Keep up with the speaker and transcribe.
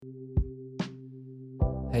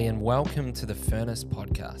Hey, and welcome to the Furnace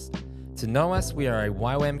Podcast. To know us, we are a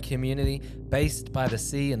YWAM community based by the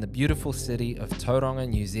sea in the beautiful city of Tauranga,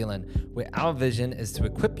 New Zealand, where our vision is to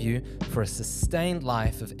equip you for a sustained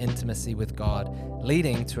life of intimacy with God,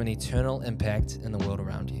 leading to an eternal impact in the world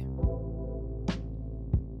around you.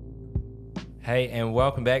 Hey, and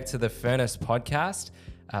welcome back to the Furnace Podcast.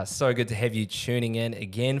 So good to have you tuning in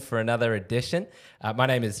again for another edition. My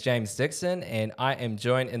name is James Dixon, and I am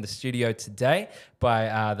joined in the studio today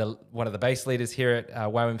by one of the bass leaders here at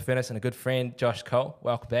YWAM Furnace and a good friend, Josh Cole.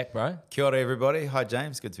 Welcome back, bro. Kia ora, everybody. Hi,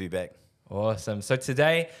 James. Good to be back. Awesome. So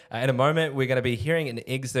today, in a moment, we're going to be hearing an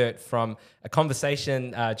excerpt from a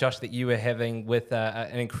conversation, Josh, that you were having with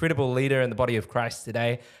an incredible leader in the body of Christ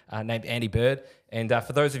today named Andy Byrd. And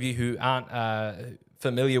for those of you who aren't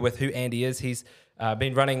familiar with who Andy is, he's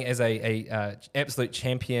been running as a absolute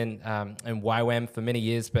champion in YWAM for many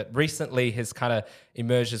years, but recently has kind of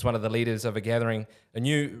emerged as one of the leaders of a gathering, a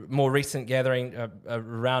new, more recent gathering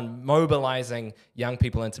around mobilizing young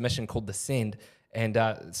people into mission called The Send. And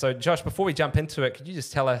so, Josh, before we jump into it, could you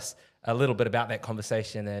just tell us a little bit about that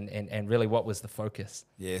conversation and really what was the focus?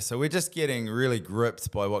 Yeah, so we're just getting really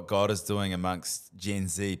gripped by what God is doing amongst Gen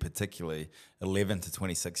Z, particularly 11 to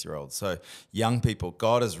 26-year-olds. So young people,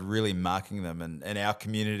 God is really marking them in our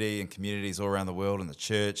community and communities all around the world in the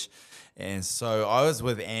church. And so I was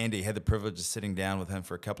with Andy, had the privilege of sitting down with him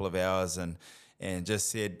for a couple of hours and just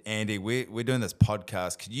said, Andy, we're doing this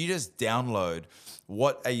podcast. Could you just download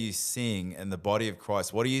what are you seeing in the body of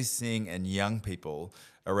Christ? What are you seeing in young people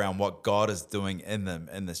around what God is doing in them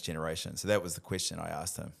in this generation? So that was the question I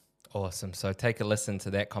asked him. Awesome. So take a listen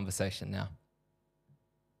to that conversation now.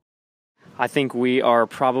 I think we are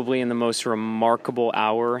probably in the most remarkable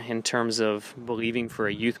hour in terms of believing for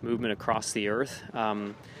a youth movement across the earth.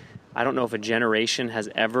 I don't know if a generation has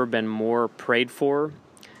ever been more prayed for,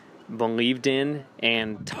 believed in,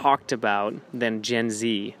 and talked about than Gen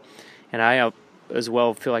Z. And I as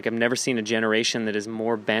well feel like I've never seen a generation that is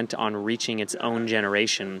more bent on reaching its own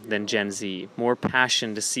generation than Gen Z. More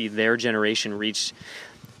passion to see their generation reached.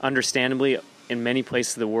 Understandably, in many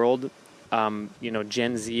places of the world, Gen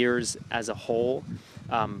Zers as a whole,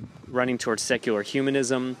 running towards secular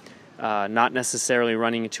humanism, not necessarily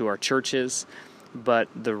running into our churches, but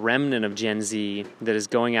the remnant of Gen Z that is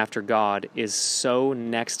going after God is so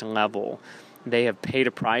next level. They have paid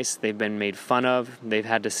a price. They've been made fun of. They've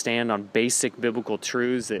had to stand on basic biblical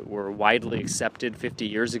truths that were widely accepted 50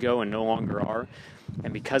 years ago and no longer are.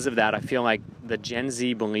 And because of that, I feel like the Gen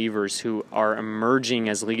Z believers who are emerging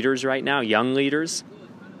as leaders right now, young leaders,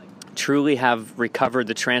 truly have recovered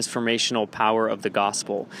the transformational power of the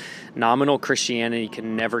gospel. Nominal Christianity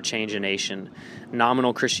can never change a nation.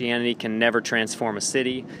 Nominal Christianity can never transform a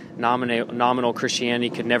city. Nominal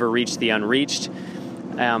Christianity could never reach the unreached.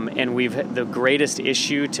 And the greatest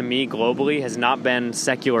issue to me globally has not been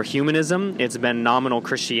secular humanism, it's been nominal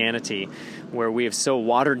Christianity, where we have so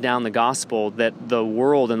watered down the gospel that the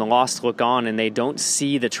world and the lost look on and they don't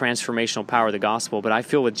see the transformational power of the gospel. But I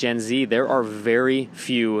feel with Gen Z, there are very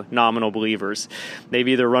few nominal believers. They've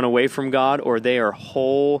either run away from God or they are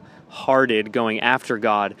wholehearted going after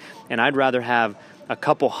God. And I'd rather have a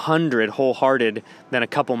couple hundred wholehearted than a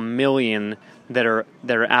couple million that are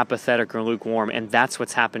apathetic or lukewarm. And that's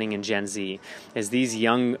what's happening in Gen Z, is these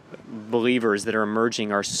young believers that are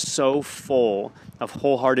emerging are so full of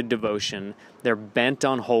wholehearted devotion. They're bent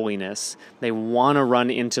on holiness. They want to run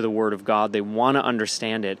into the Word of God. They want to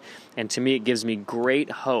understand it. And to me, it gives me great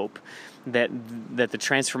hope that the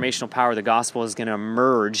transformational power of the gospel is going to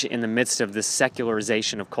emerge in the midst of this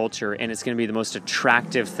secularization of culture, and it's going to be the most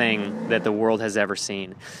attractive thing that the world has ever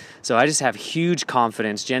seen. So I just have huge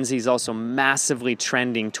confidence. Gen Z is also massively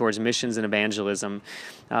trending towards missions and evangelism.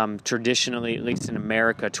 Traditionally, at least in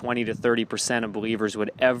America, 20 to 30% of believers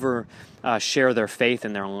would ever share their faith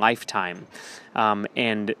in their lifetime.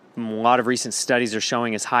 And a lot of recent studies are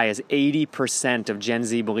showing as high as 80% of Gen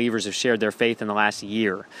Z believers have shared their faith in the last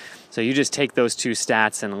year. So you just take those two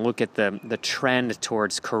stats and look at the trend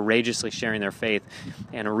towards courageously sharing their faith.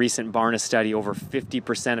 And a recent Barna study, over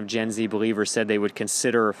 50% of Gen Z believers said they would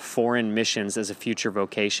consider foreign missions as a future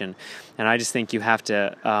vocation. And I just think we got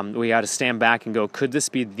to stand back and go, could this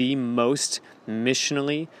be the most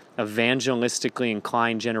missionally, evangelistically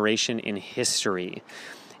inclined generation in history?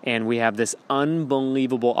 And we have this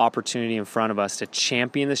unbelievable opportunity in front of us to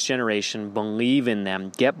champion this generation, believe in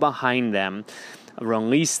them, get behind them,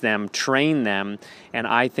 release them, train them, and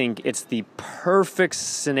I think it's the perfect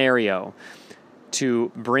scenario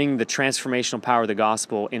to bring the transformational power of the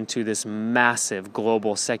gospel into this massive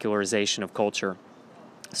global secularization of culture.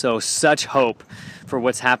 So such hope for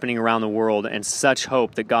what's happening around the world, and such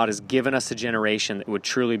hope that God has given us a generation that would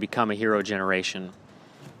truly become a hero generation.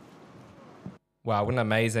 Wow, what an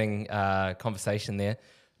amazing conversation there.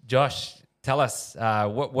 Josh, tell us,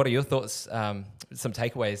 what are your thoughts, some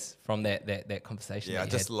takeaways from that conversation? Yeah, I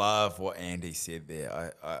just love what Andy said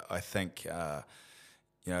there. I think,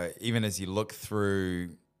 even as you look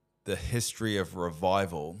through the history of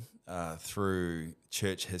revival through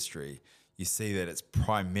church history, you see that it's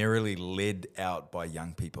primarily led out by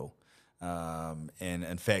young people. And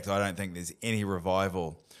in fact, I don't think there's any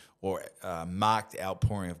revival or marked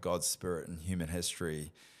outpouring of God's Spirit in human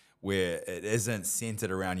history where it isn't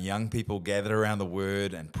centered around young people gathered around the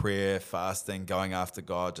Word and prayer, fasting, going after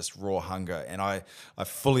God, just raw hunger. And I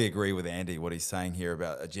fully agree with Andy, what he's saying here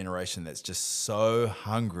about a generation that's just so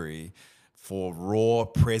hungry for raw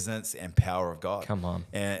presence and power of God. Come on.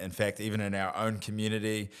 And in fact, even in our own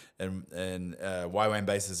community and YWAM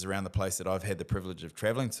bases around the place that I've had the privilege of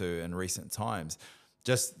traveling to in recent times,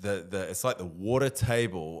 just it's like the water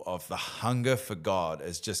table of the hunger for God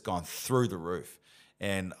has just gone through the roof.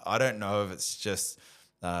 And I don't know if it's just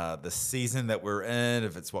the season that we're in,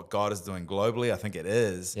 if it's what God is doing globally. I think it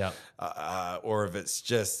is. Yeah. Or if it's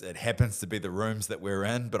just, it happens to be the rooms that we're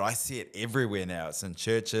in. But I see it everywhere now. It's in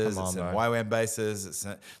churches, it's in YWAM bases,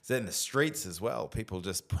 it's in the streets as well. People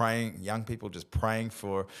just praying, young people just praying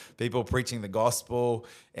for people, preaching the gospel.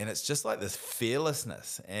 And it's just like this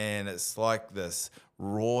fearlessness. And it's like this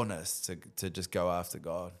rawness to just go after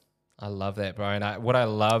God. I love that, bro. And what I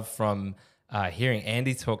love from hearing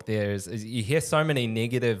Andy talk there is you hear so many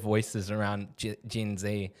negative voices around Gen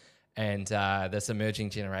Z and this emerging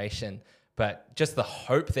generation, but just the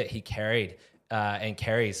hope that he carried and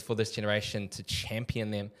carries for this generation to champion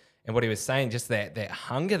them. And what he was saying, just that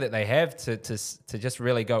hunger that they have to just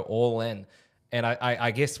really go all in. And I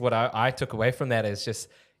guess what I took away from that is just,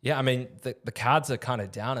 yeah, I mean, the cards are kind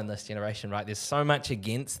of down in this generation, right? There's so much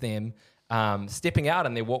against them stepping out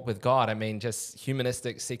in their walk with God. I mean, just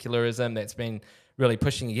humanistic secularism that's been really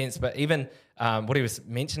pushing against. But even what he was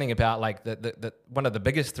mentioning about, like, the one of the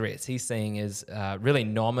biggest threats he's seeing is really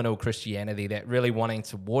nominal Christianity, that really wanting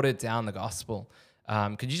to water down the gospel.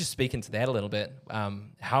 Could you just speak into that a little bit?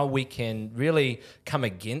 How we can really come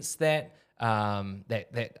against that?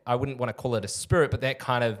 That I wouldn't want to call it a spirit, but that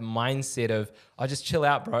kind of mindset of, oh, just chill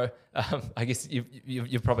out, bro. I guess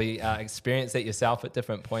you've probably experienced that yourself at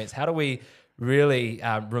different points. How do we really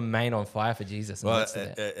remain on fire for Jesus? Well,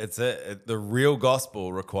 the real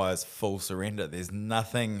gospel requires full surrender. There's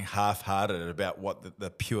nothing half-hearted about what the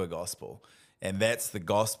pure gospel. And that's the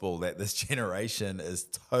gospel that this generation is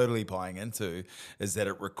totally buying into, is that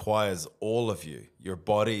it requires all of you, your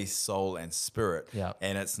body, soul, and spirit. Yeah.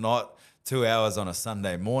 And it's not 2 hours on a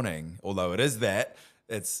Sunday morning, although it is that.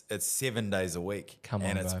 It's 7 days a week. Come on,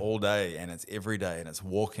 and it's bro. all day, and it's every day, and it's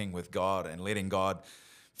walking with God and letting God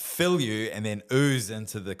fill you and then ooze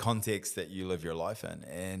into the context that you live your life in.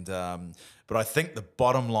 And but I think the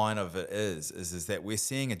bottom line of it is that we're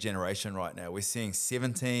seeing a generation right now. We're seeing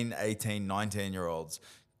 17, 18, 19-year-olds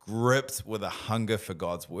gripped with a hunger for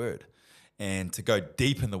God's word and to go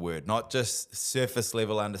deep in the word, not just surface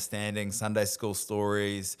level understanding, Sunday school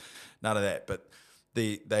stories, none of that, but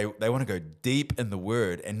they want to go deep in the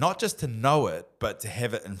word, and not just to know it, but to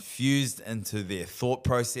have it infused into their thought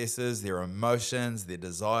processes, their emotions, their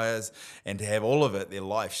desires, and to have all of it, their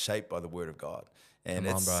life, shaped by the word of God. And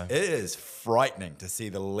it is frightening to see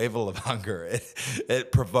the level of hunger.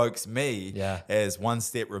 It provokes me as one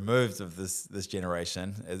step removed of this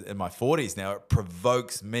generation. In my 40s now, it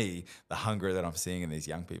provokes me, the hunger that I'm seeing in these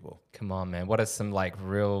young people. Come on, man. What are some like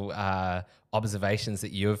real observations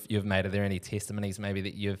that you've made? Are there any testimonies maybe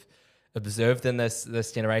that you've observed in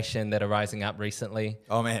this generation that are rising up recently?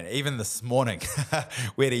 Oh man, even this morning,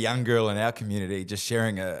 we had a young girl in our community just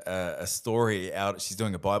sharing a story out. She's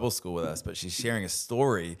doing a Bible school with us, but she's sharing a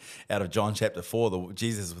story out of John chapter 4,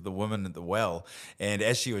 Jesus with the woman at the well. And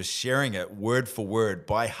as she was sharing it word for word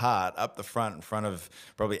by heart up the front, in front of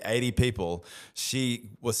probably 80 people, she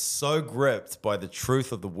was so gripped by the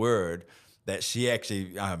truth of the word that she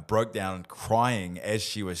actually broke down crying as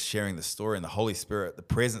she was sharing the story, and the Holy Spirit, the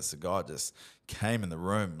presence of God just came in the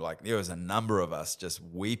room. Like, there was a number of us just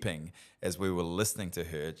weeping as we were listening to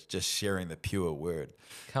her, just sharing the pure word.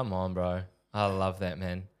 Come on, bro. I love that,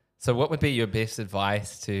 man. So what would be your best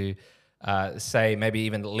advice to say maybe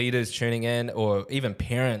even leaders tuning in, or even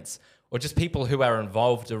parents, or just people who are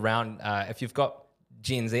involved around, if you've got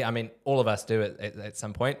Gen Z, I mean, all of us do it at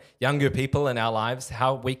some point, younger people in our lives,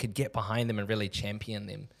 how we could get behind them and really champion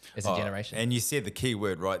them as a generation. And you said the key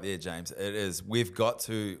word right there, James. It is we've got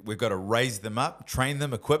to raise them up, train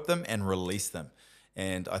them, equip them, and release them.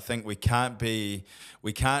 And I think we can't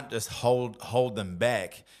just hold them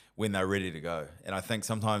back when they're ready to go. And I think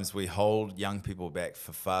sometimes we hold young people back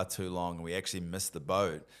for far too long, and we actually miss the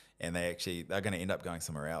boat, and they're going to end up going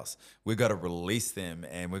somewhere else. We've got to release them,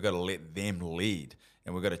 and we've got to let them lead.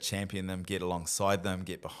 And we've got to champion them, get alongside them,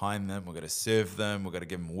 get behind them. We've got to serve them. We've got to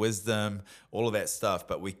give them wisdom, all of that stuff.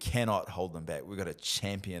 But we cannot hold them back. We've got to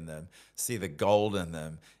champion them, see the gold in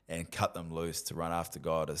them, and cut them loose to run after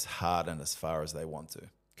God as hard and as far as they want to.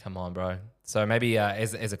 Come on, bro. So maybe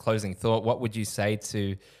as a closing thought, what would you say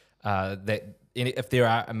to if there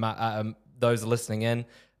are those listening in,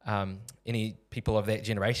 any people of that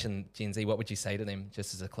generation, Gen Z, what would you say to them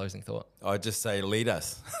just as a closing thought? I'd just say, lead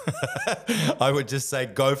us. I would just say,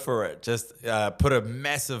 go for it. Just put a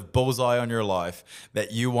massive bullseye on your life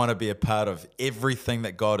that you want to be a part of everything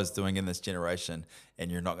that God is doing in this generation,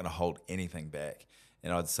 and you're not going to hold anything back.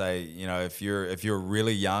 And I'd say, if you're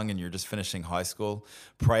really young and you're just finishing high school,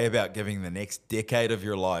 pray about giving the next decade of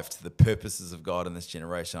your life to the purposes of God in this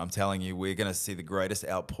generation. I'm telling you, we're going to see the greatest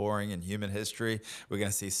outpouring in human history. We're going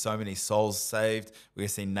to see so many souls saved. We're going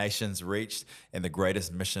to see nations reached, and the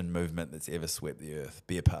greatest mission movement that's ever swept the earth.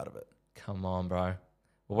 Be a part of it. Come on, bro.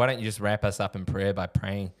 Well, why don't you just wrap us up in prayer by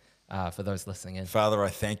praying for those listening in? Father, I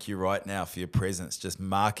thank you right now for your presence, just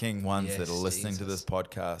marking ones that are listening to this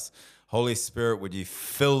podcast. Holy Spirit, would you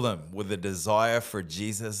fill them with a desire for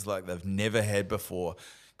Jesus like they've never had before?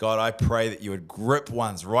 God, I pray that you would grip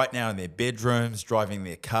ones right now in their bedrooms, driving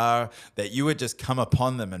their car, that you would just come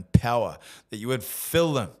upon them in power, that you would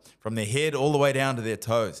fill them from their head all the way down to their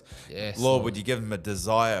toes. Yes, Lord, would you give them a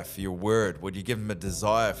desire for your word? Would you give them a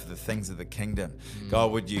desire for the things of the kingdom?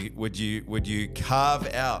 God, would you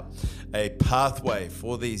carve out a pathway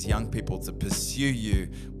for these young people to pursue you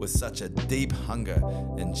with such a deep hunger?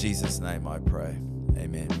 In Jesus' name I pray.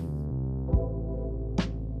 Amen.